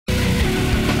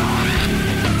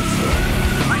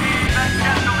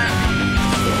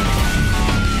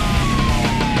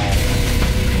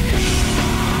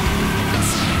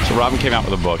Robin came out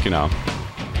with a book, you know.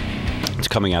 It's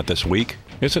coming out this week.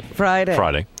 Is it? Friday.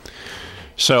 Friday.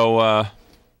 So,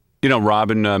 you know,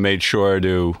 Robin made sure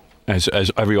to, as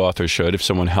every author should, if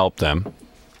someone helped them,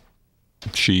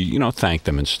 she, you know, thanked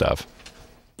them and stuff.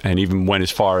 And even went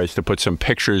as far as to put some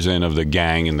pictures in of the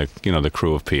gang and the, you know, the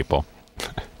crew of people.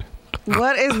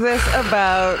 What is this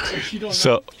about?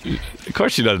 So, of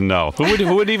course she doesn't know.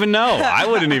 Who would even know? I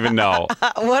wouldn't even know.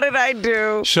 What did I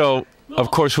do? So, of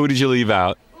course, who did you leave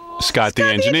out? Scott the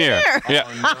engineer. Yeah.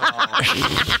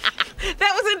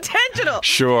 That was intentional.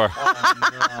 Sure.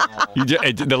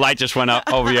 The light just went up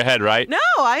over your head, right? No,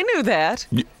 I knew that.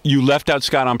 You left out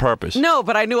Scott on purpose. No,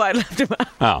 but I knew I left him out.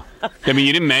 Oh. I mean,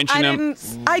 you didn't mention him.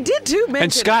 I did too mention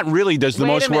And Scott really does the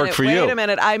most work for you. Wait a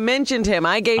minute. I mentioned him.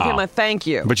 I gave him a thank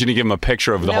you. But you didn't give him a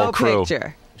picture of the whole crew. No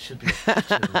picture.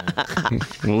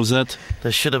 What was that?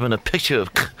 There should have been a picture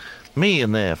of me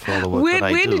in there for all the work that I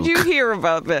do. When did you hear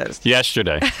about this?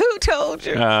 Yesterday. Who told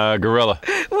you? Gorilla.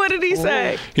 What did he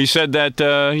say? He said that,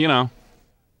 you know,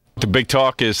 the big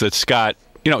talk is that Scott,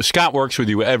 you know, Scott works with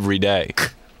you every day.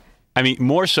 I mean,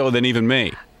 more so than even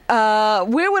me.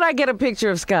 Where would I get a picture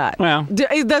of Scott? Well,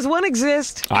 does one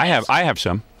exist? I have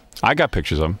some. I got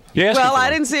pictures of him. Yeah. Well,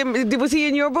 I didn't see him. Was he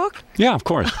in your book? Yeah, of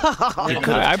course.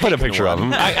 I put a picture of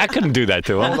him. I couldn't do that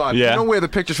to him. Hold on. Yeah. You know where the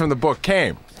pictures from the book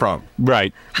came from?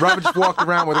 Right. Robin just walked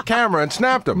around with a camera and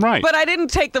snapped them. Right. But I didn't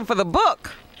take them for the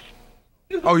book.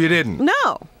 Oh, you didn't?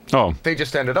 No. Oh. They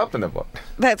just ended up in the book.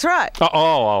 That's right.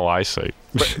 Oh, I see.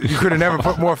 But you could have never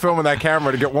put more film in that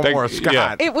camera to get one more of Scott.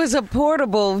 Yeah. It was a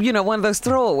portable, you know, one of those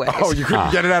throwaways. Oh, you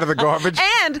couldn't get it out of the garbage?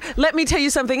 And let me tell you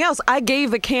something else. I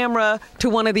gave the camera to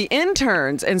one of the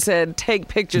interns and said, take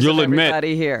pictures of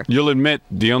everybody here. You'll admit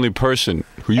the only person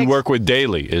who you work with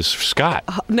daily is Scott.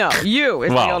 No, you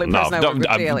is the only person I work with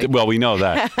daily. Well, we know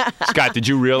that. Scott, did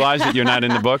you realize that you're not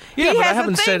in the book? Yeah, but I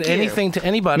haven't said anything to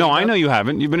anybody. No, I know you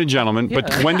haven't. You've been a gentleman. Yeah.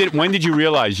 But when did you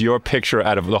realize your picture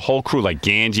out of the whole crew, like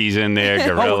Ganji's in there,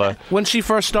 Gorilla? When she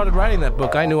first started writing that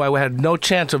book, I knew I had no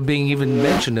chance of being even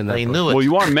mentioned in that book. I knew it. Well,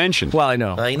 you are mentioned. Well, I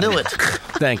know. I knew it.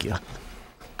 Thank you.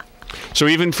 So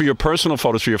even for your personal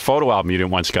photos, for your photo album, you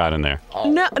didn't want Scott in there?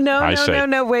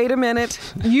 No, wait a minute.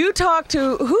 You talked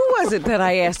to, who was it that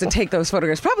I asked to take those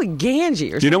photographs? Probably Ganji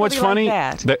or something. You know what's funny?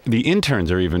 Like that. The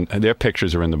interns are even, their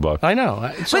pictures are in the book. I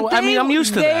know. So, I mean, I'm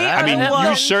used to that. I mean,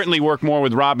 you certainly work more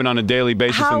with Robin on a daily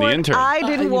basis than the intern. I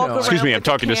didn't walk around. Excuse me, I'm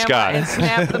talking to Scott. And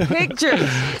snap the pictures.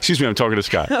 Excuse me, I'm talking to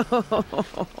Scott.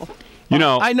 You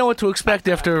know, I know what to expect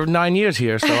after 9 years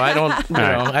here, so I don't, you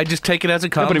know, I just take it as it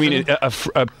comes. No, but I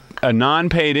mean, a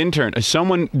non-paid intern,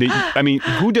 someone, I mean,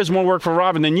 who does more work for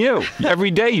Robin than you? Every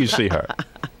day you see her.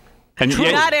 And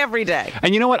not every day.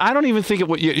 And you know what? I don't even think it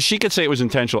was. She could say it was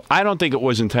intentional. I don't think it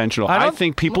was intentional. I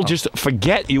think people just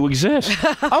forget you exist.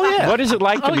 Oh, yeah. What is it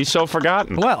like to be so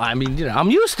forgotten? Well, I mean, you know,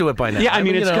 I'm used to it by now. Yeah, I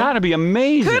mean, it's got to be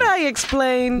amazing. Could I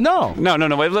explain? No.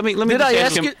 Wait, let me Did I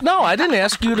ask you? No, I didn't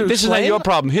ask you to This explain. is not your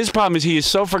problem. His problem is he is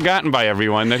so forgotten by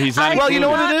everyone that he's not Well, included. you know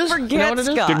what it is? Forget You know what it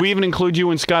is? Scott. Did we even include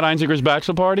you in Scott Einziger's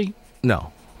bachelor party?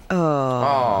 No.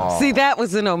 Oh. See, that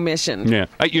was an omission. Yeah.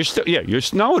 You're still,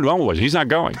 no, it was. He's not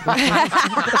going.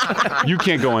 You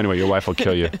can't go anyway. Your wife will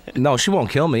kill you. No, she won't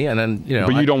kill me, and then, you know.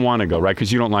 But you don't want to go, right? Because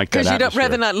you don't like that Because you'd atmosphere.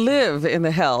 rather not live in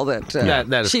the hell that,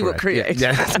 that is she would correct. create.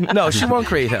 Yeah. No, she won't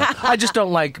create hell. I just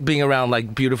don't like being around,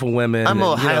 like, beautiful women. I'm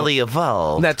more and, you know, highly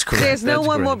evolved. That's correct. There's no That's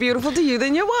one more correct. beautiful to you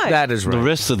than your wife. That is right. The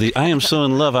rest of I am so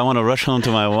in love, I want to rush home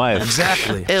to my wife.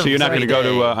 Exactly. So you're not going to go to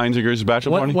Every Einziger's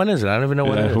bachelor party? When is it? I don't even know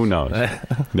when it is. Who knows?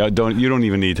 No, you don't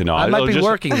even need to know. I might be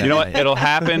working You know what? It'll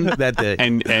happen that day.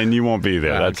 and you won't be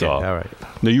there. That's okay, all. All right.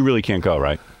 No, you really can't go,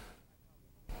 right?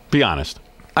 Be honest.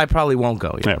 I probably won't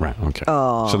go. Yeah, right. Okay.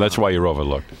 So that's why you're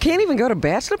overlooked. Can't even go to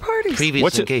bachelor parties?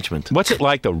 Previous engagement. What's it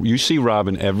like, though? You see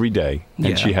Robin every day, and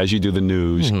Yeah. she has you do the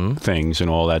news things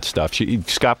and all that stuff.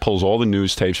 Scott pulls all the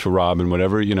news tapes for Robin,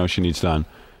 whatever she needs done.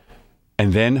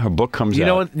 And then her book comes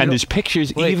out. And there's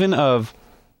pictures even of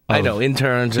I know,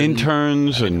 interns.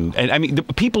 And I mean, the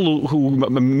people who are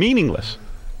meaningless.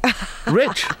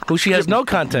 Rich, who she has no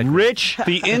contact with. Rich,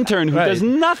 the intern who Right. does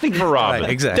nothing for Robin. Right,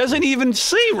 exactly. Doesn't even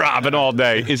see Robin all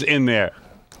day is in there.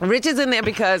 Rich is in there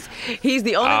because he's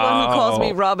the only one who calls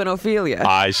me Robin Ophelia.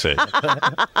 I see.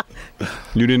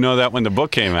 You didn't know that when the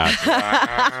book came out.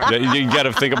 You got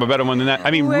to think of a better one than that. I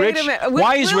mean, Wait Rich. a minute.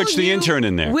 Why is Will Rich the you- intern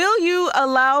in there? Will you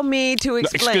allow me to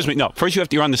explain? Excuse me. No. First,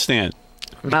 you're on the stand.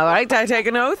 All right, I take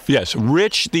an oath? Yes,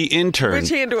 Rich the intern. Which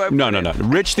hand do I put No. in?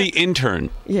 Rich the intern.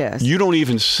 Yes. You don't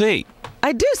even see.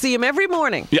 I do see him every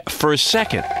morning. Yeah, for a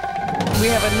second. We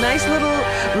have a nice little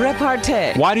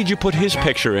repartee. Why did you put his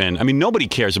picture in? I mean, nobody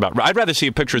cares about. I'd rather see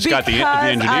a picture of Scott, the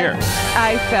engineer.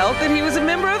 I felt that he was a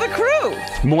member of the crew.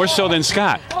 More so than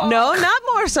Scott. No, not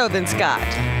more so than Scott.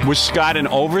 Was Scott an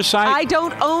oversight? I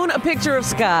don't own a picture of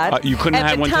Scott. You couldn't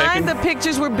have one taken? At the time the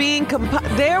pictures were being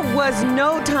there was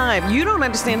no time. You don't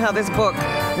understand how this book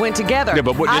went together. Yeah,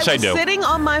 but yes, I do. I was sitting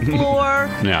on my floor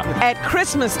at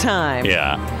Christmas time.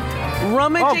 Yeah.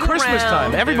 Rummaging Christmas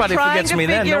around, time. Everybody forgets me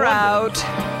then. Figure out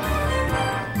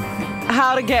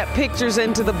how to get pictures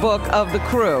into the book of the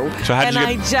crew. So how did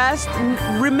I just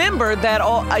remembered that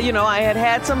I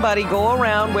had somebody go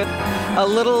around with a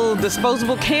little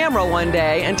disposable camera one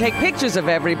day and take pictures of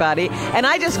everybody, and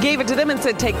I just gave it to them and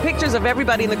said, take pictures of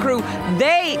everybody in the crew.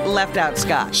 They left out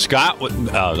Scott. Scott would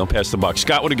don't pass the buck.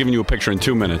 Scott would have given you a picture in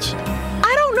 2 minutes.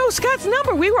 I don't know Scott's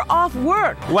number. We were off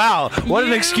work. Wow, what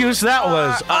an excuse that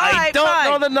was. I don't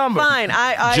know the number. Fine.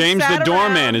 I James the sat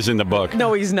doorman around. Is in the book.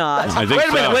 No, he's not. I think Wait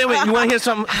a minute. You want to hear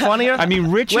something funnier? I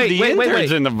mean, Richard the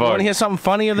intern's in the book. You want to hear something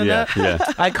funnier than that? Yeah.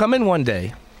 I come in one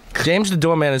day. James the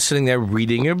doorman is sitting there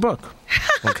reading your book.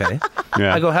 Okay.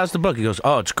 Yeah. I go, how's the book? He goes,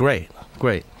 oh, it's great.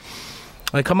 Great.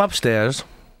 I come upstairs,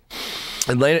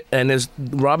 and as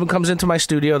Robin comes into my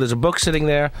studio, there's a book sitting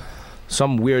there,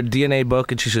 some weird DNA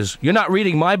book, and she says, you're not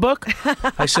reading my book?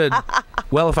 I said,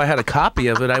 well, if I had a copy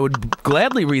of it, I would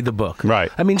gladly read the book.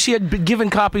 Right. I mean, she had been given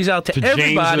copies out to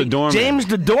everybody. James the doorman. James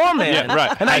the doorman. Yeah,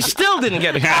 right. And I still didn't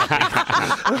get a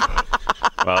copy.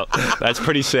 Well, that's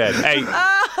pretty sad. Hey,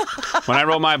 when I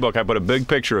wrote my book, I put a big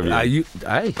picture of you.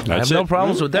 I have no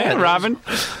problems with that. Yeah, Robin.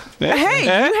 Hey,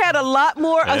 you had a lot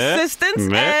more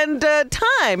assistance and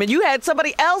time, and you had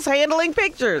somebody else handling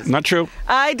pictures. Not true.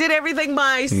 I did everything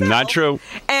myself. Not true.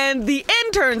 And the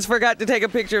interns forgot to take a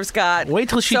picture of Scott. Wait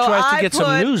till she tries to get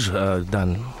some news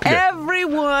done. Every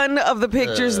one of the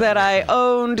pictures that I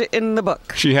owned in the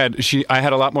book. I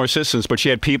had a lot more assistants, but she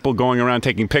had people going around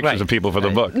taking pictures of people for the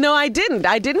book. No, I didn't.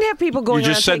 I didn't have people going around.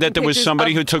 You just said that there was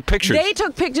somebody who took pictures. They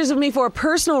took pictures of me for a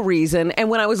personal reason, and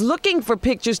when I was looking for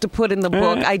pictures to put in the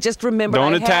book, I just remembered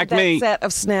I had that set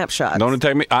of snapshots. Don't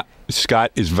attack me.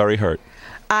 Scott is very hurt.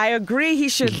 I agree he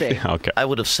should be. Okay. I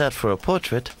would have sat for a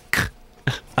portrait.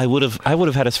 I would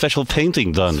have had a special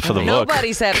painting done for the book.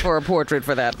 Nobody sat for a portrait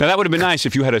for that. Now that would have been nice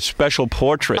if you had a special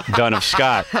portrait done of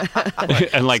Scott and Scott put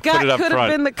it up front. Scott could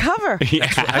have been the cover.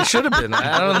 I should have been.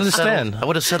 I don't understand. I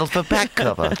would have settled for back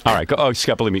cover. All right. Oh,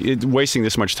 Scott, believe me, wasting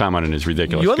this much time on it is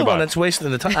ridiculous. You're the one that's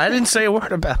wasting the time. I didn't say a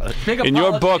word about it. In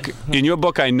your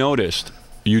book, I noticed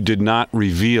you did not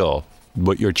reveal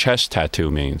what your chest tattoo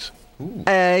means.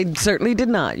 I certainly did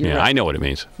not. You're right. I know what it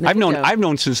means. No, I've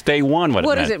known since day one what it meant.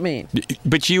 What does it mean?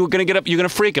 But you're going to get up. You're going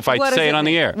to freak if I say it on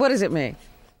the air. What does it mean?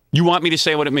 You want me to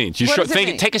say what it means?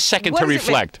 Take a second to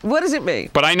reflect. What does it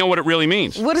mean? But I know what it really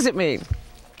means. What does it mean?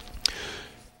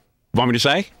 Want me to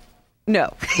say?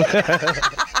 No.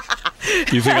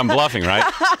 You think I'm bluffing, right?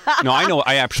 No, I know.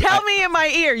 Tell me in my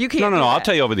ear. You can't. No. I'll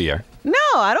tell you over the air. No,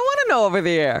 I don't want to know over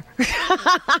the air.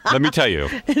 Let me tell you.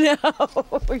 No.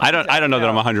 I don't know that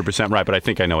I'm 100% right, but I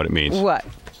think I know what it means. What?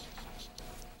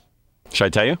 Should I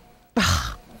tell you?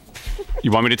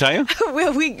 You want me to tell you?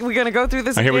 We're going to go through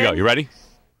this again? Here we go. You ready?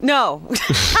 No.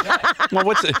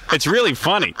 Well, it's really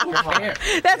funny.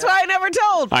 That's why I never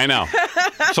told. I know.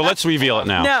 So let's reveal it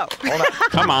now. No.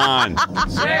 Come on.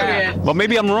 Say it. Well,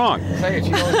 maybe I'm wrong. Say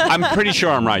it. I'm pretty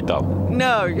sure I'm right, though.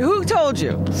 No. Who told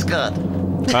you? Scott.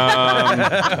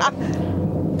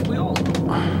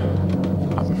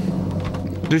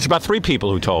 There's about 3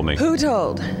 people who told me. Who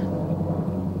told?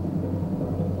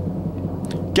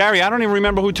 Gary, I don't even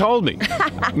remember who told me.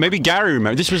 Maybe Gary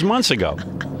remembers. This was months ago.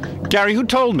 Gary, who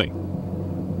told me?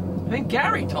 I think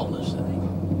Gary told us.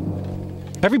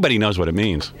 Everybody knows what it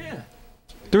means. Yeah.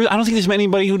 I don't think there's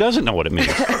anybody who doesn't know what it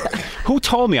means. Who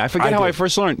told me? I forget how I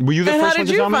first learned. Were you the first one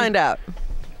to tell me? How did you find out?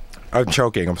 I'm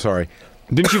choking. I'm sorry.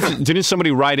 Didn't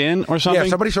somebody write in or something? Yeah,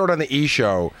 somebody saw it on the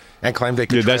E-show and claimed they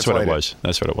could that's what translate it was.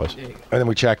 That's what it was. And then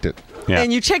we checked it. Yeah.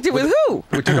 And you checked it with who?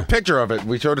 We took a picture of it.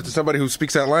 We showed it to somebody who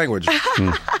speaks that language.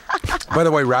 By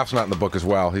the way, Ralph's not in the book as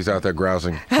well. He's out there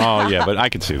grousing. Oh, yeah, but I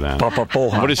could see that.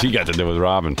 What does he got to do with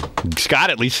Robin? Scott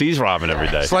at least sees Robin every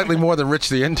day. Slightly more than Rich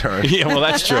the intern. Yeah, well,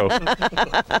 that's true.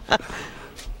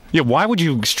 Yeah, why would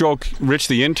you stroke Rich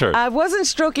the intern? I wasn't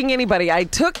stroking anybody. I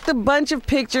took the bunch of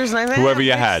pictures and I Whoever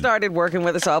you had started working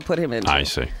with us. So I'll put him in. I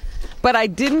see. But I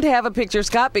didn't have a picture of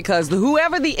Scott because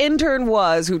whoever the intern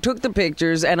was who took the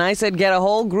pictures, and I said get a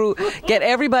whole group, get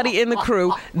everybody in the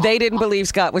crew, they didn't believe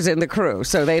Scott was in the crew,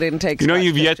 so they didn't take You know, Scott's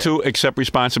you've yet picture. to accept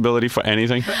responsibility for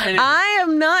anything. I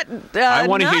am not, I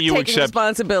wanna not hear you taking accept-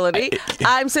 responsibility.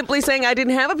 I'm simply saying I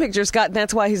didn't have a picture of Scott, and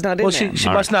that's why he's not in Well, there. she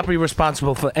All must not be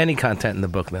responsible for any content in the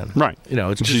book then. Right. You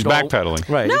know, it's She's just all- backpedaling.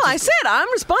 Right. No, it's I said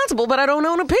I'm responsible, but I don't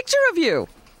own a picture of you.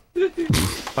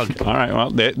 All right. Well,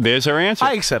 there's her answer.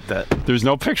 I accept that. There's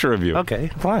no picture of you. Okay,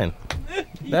 fine.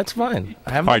 That's fine.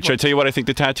 I have All right. Should I tell you what I think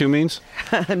the tattoo means?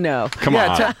 No. Come on.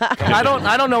 I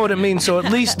don't know what it means, so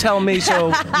at least tell me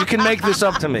so you can make this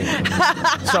up to me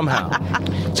somehow.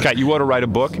 Scott, you ought to write a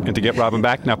book, and to get Robin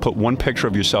back, now put one picture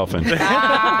of yourself in.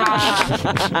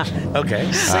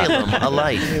 Okay. Salem, a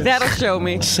life. That'll show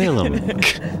me. Salem.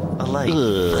 A life.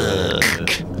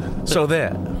 So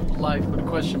there. Life with a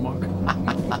question mark.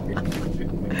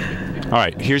 All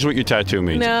right. Here's what your tattoo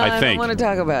means. No, I think. don't want to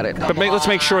talk about it. But let's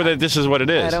make sure that this is what it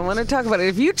I is. don't want to talk about it.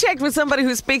 If you checked with somebody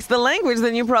who speaks the language,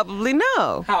 then you probably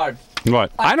know. Howard.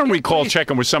 What? I don't recall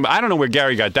checking with somebody. I don't know where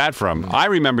Gary got that from. I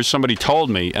remember somebody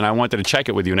told me, and I wanted to check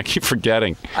it with you, and I keep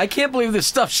forgetting. I can't believe the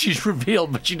stuff she's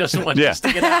revealed, but she doesn't want Yeah. us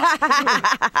to get out.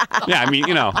 Yeah, I mean,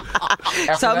 you know,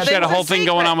 Something's she had a whole a thing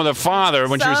secret. going on with her father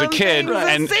when she was a kid, Something's a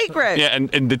and secret. yeah,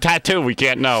 and the tattoo we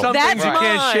can't know. Some That's things you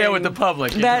can't mine. share with the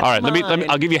public. That's All right, let me. mine.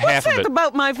 I'll give you half What's of that it.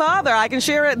 about my father? I can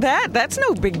share it. That's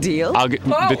no big deal.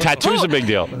 The tattoo's a big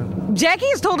deal. Jackie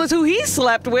has told us who he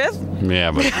slept with.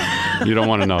 Yeah, but you don't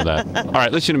want to know that. All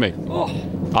right, listen to me.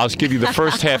 I'll just give you the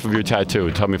first half of your tattoo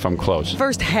and tell me if I'm close.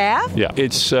 First half? Yeah,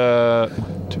 it's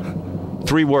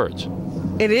 3 words.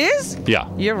 It is? Yeah.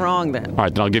 You're wrong then. All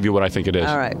right, then I'll give you what I think it is.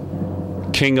 All right.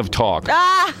 King of Talk. Is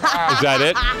that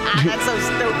it? That's so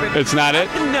stupid. It's not it?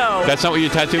 No. That's not what your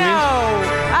tattoo no.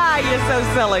 means? You're so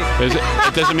silly. Is it?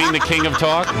 It doesn't mean the King of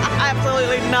Talk?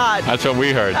 Absolutely not. That's what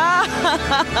we heard.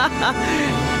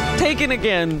 Taken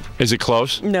again. Is it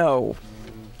close? No.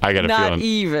 I got a Not feeling.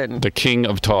 even. The King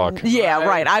of Talk. Yeah,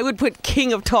 right. I would put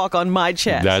King of Talk on my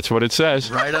chest. That's what it says.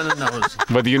 Right on the nose.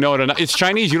 Whether you know it or not. It's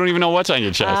Chinese. You don't even know what's on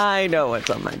your chest. I know what's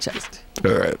on my chest.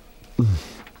 All right.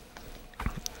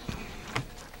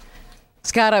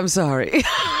 Scott, I'm sorry.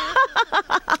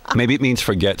 Maybe it means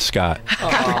forget Scott.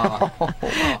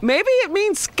 Maybe it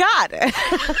means Scott.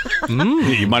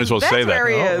 You might as well That's say that. where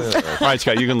he is. All right,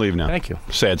 Scott, you can leave now. Thank you.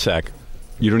 Sad sack.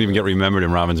 You don't even get remembered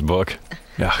in Robin's book.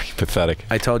 Yeah, pathetic.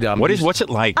 I told you I'm What's it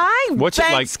like? What's it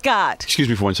thank like? Scott. Excuse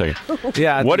me for 1 second.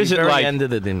 Yeah. at What the is it very like- End of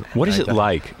the, What is it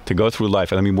like to go through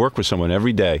life? I mean, work with someone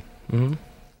every day, and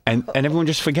everyone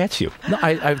just forgets you. No,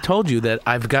 I've told you that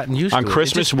I've gotten used On to it.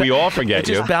 Christmas, It just, we all forget It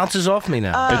just you. bounces off me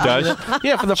now. It does?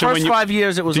 Yeah, for the So when first you- 5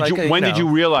 years, it was Did like. you, when did you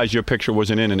realize your picture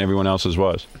wasn't in and everyone else's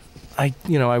was? I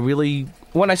really.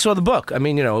 When I saw the book, I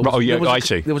mean, it was, Oh, yeah, there was I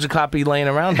see. There was a copy laying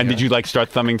around. And here. did you like start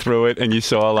thumbing through it and you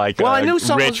saw like Well, I knew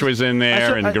something Rich was in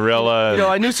there and Gorilla?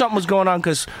 I knew something was going on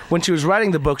because when she was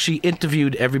writing the book, she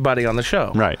interviewed everybody on the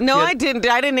show. Right. No, Yeah. I didn't.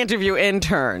 I didn't interview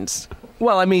interns.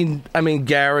 Well, I mean,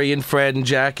 Gary and Fred and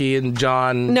Jackie and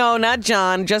John. No, not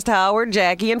John. Just Howard,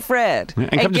 Jackie, and Fred. And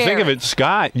come to think of Gary. it,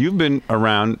 Scott, you've been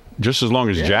around just as long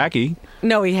as Jackie.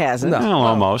 No, he hasn't. Well,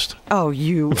 almost. Oh,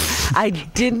 you. I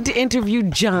didn't interview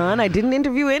John. I didn't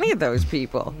interview any of those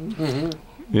people.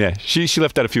 Yeah, she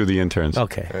left out a few of the interns.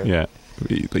 Okay. Yeah,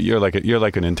 you're like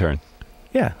an intern.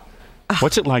 Yeah.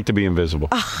 What's it like to be invisible?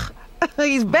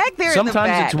 He's back there in the Sometimes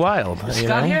back. it's wild. You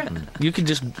know? here? You can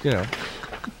just,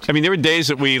 I mean, there were days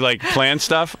that we like plan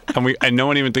stuff and no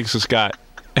one even thinks of Scott.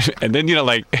 And then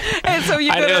And so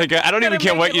you're I don't even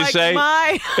care what you say.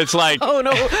 It's like Oh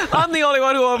no, I'm the only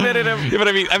one who omitted him. Yeah, but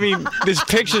I mean, there's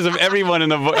pictures of everyone in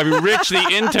the book. I mean, Rich the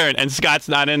intern and Scott's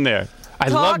not in there. I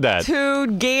love that. Talk to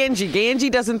Ganji. Ganji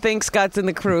doesn't think Scott's in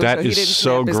the crew, That so he is didn't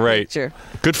so snap his great. picture.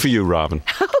 Good for you, Robin.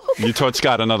 You taught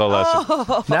Scott another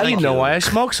lesson. now you know why I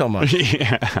smoke so much.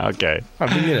 Yeah. Okay.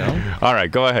 I mean, All right.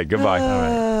 Go ahead. Goodbye.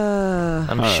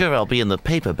 I'm sure I'll be in the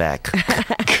paperback.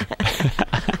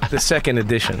 the second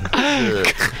edition.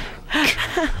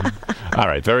 All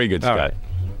right. Very good, Scott. right.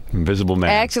 Invisible Man.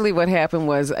 Actually, what happened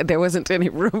was there wasn't any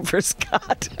room for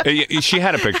Scott. She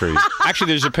had a picture. of you. Actually,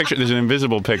 there's a picture. There's an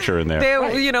invisible picture in there.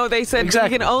 They said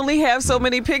Exactly. we can only have so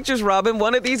many pictures, Robin.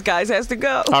 One of these guys has to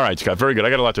go. All right, Scott. Very good. I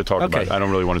got a lot to talk Okay. about. I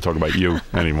don't really want to talk about you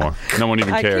anymore. No one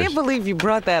even I cares. can't believe you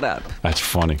brought that up. That's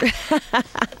funny.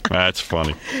 That's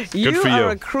funny. You Good for are you.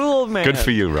 a cruel man. Good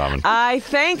for you, Robin. I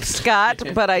thanked Scott,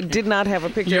 but I did not have a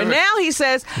picture. And now he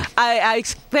says, I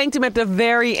thanked him at the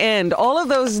very end. All of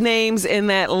those names in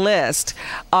that list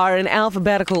are in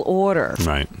alphabetical order.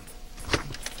 Right.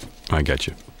 I get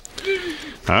you.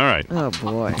 All right. Oh,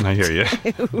 boy. I hear you.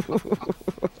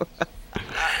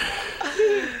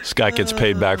 Scott gets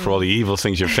paid back for all the evil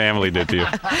things your family did to you.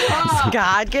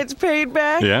 God gets paid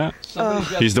back. Yeah.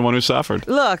 He's the one who suffered.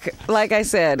 Look, like I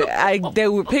said,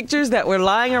 there were pictures that were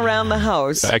lying around the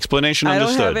house. Explanation I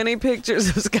understood. don't have any pictures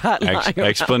of Scott lying around.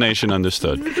 Explanation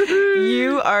understood.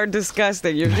 You are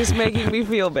disgusting. You're just making me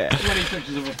feel bad. 20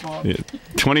 pictures of a frog. Yeah.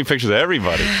 20 pictures of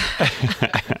everybody.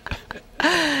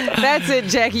 That's it,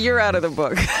 Jackie. You're out of the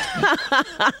book.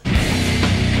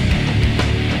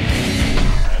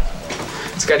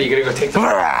 Scotty, you gonna go take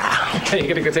this? You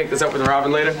gonna go take this up with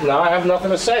Robin later? No, I have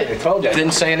nothing to say. I told you. I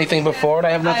didn't say anything before, and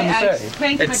I have nothing to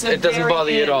say. It doesn't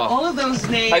bother you at all. All of those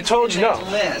names I told you in no.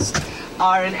 that list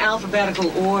are in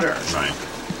alphabetical order. Right.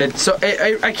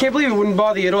 I can't believe it wouldn't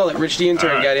bother you at all that Rich the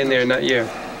intern got in there, not you.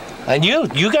 And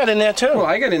you got in there too. Well,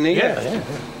 I got in there, yeah.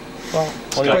 Well,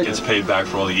 Scott gets paid back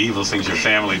for all the evil things your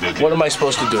family did to you. what am I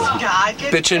supposed to do? God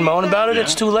gets Bitch and moan about it?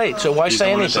 It's too late. So why He's say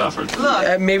the one who anything? suffered.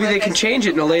 Look, Maybe they can change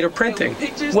it in a later printing.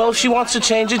 Well, if she wants to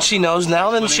change it, she knows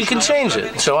now, then she can change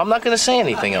it. So I'm not going to say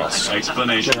anything else.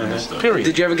 Explanation understood. Period.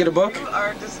 Did you ever get a book?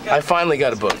 are disgusting. I finally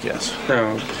got a book, yes.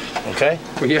 No. Okay?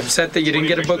 Were you upset that you didn't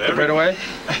get a book right away?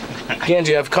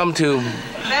 Ganji, I've come to,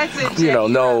 That's it,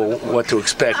 know what to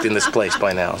expect in this place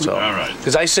by now. So, All right.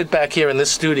 because I sit back here in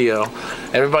this studio,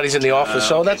 everybody's in the office,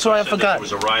 so that's why I forgot. There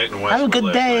was a riot in Have a good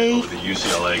Westwood last night day. over the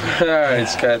UCLA. All right,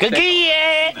 Scott.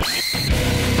 Good.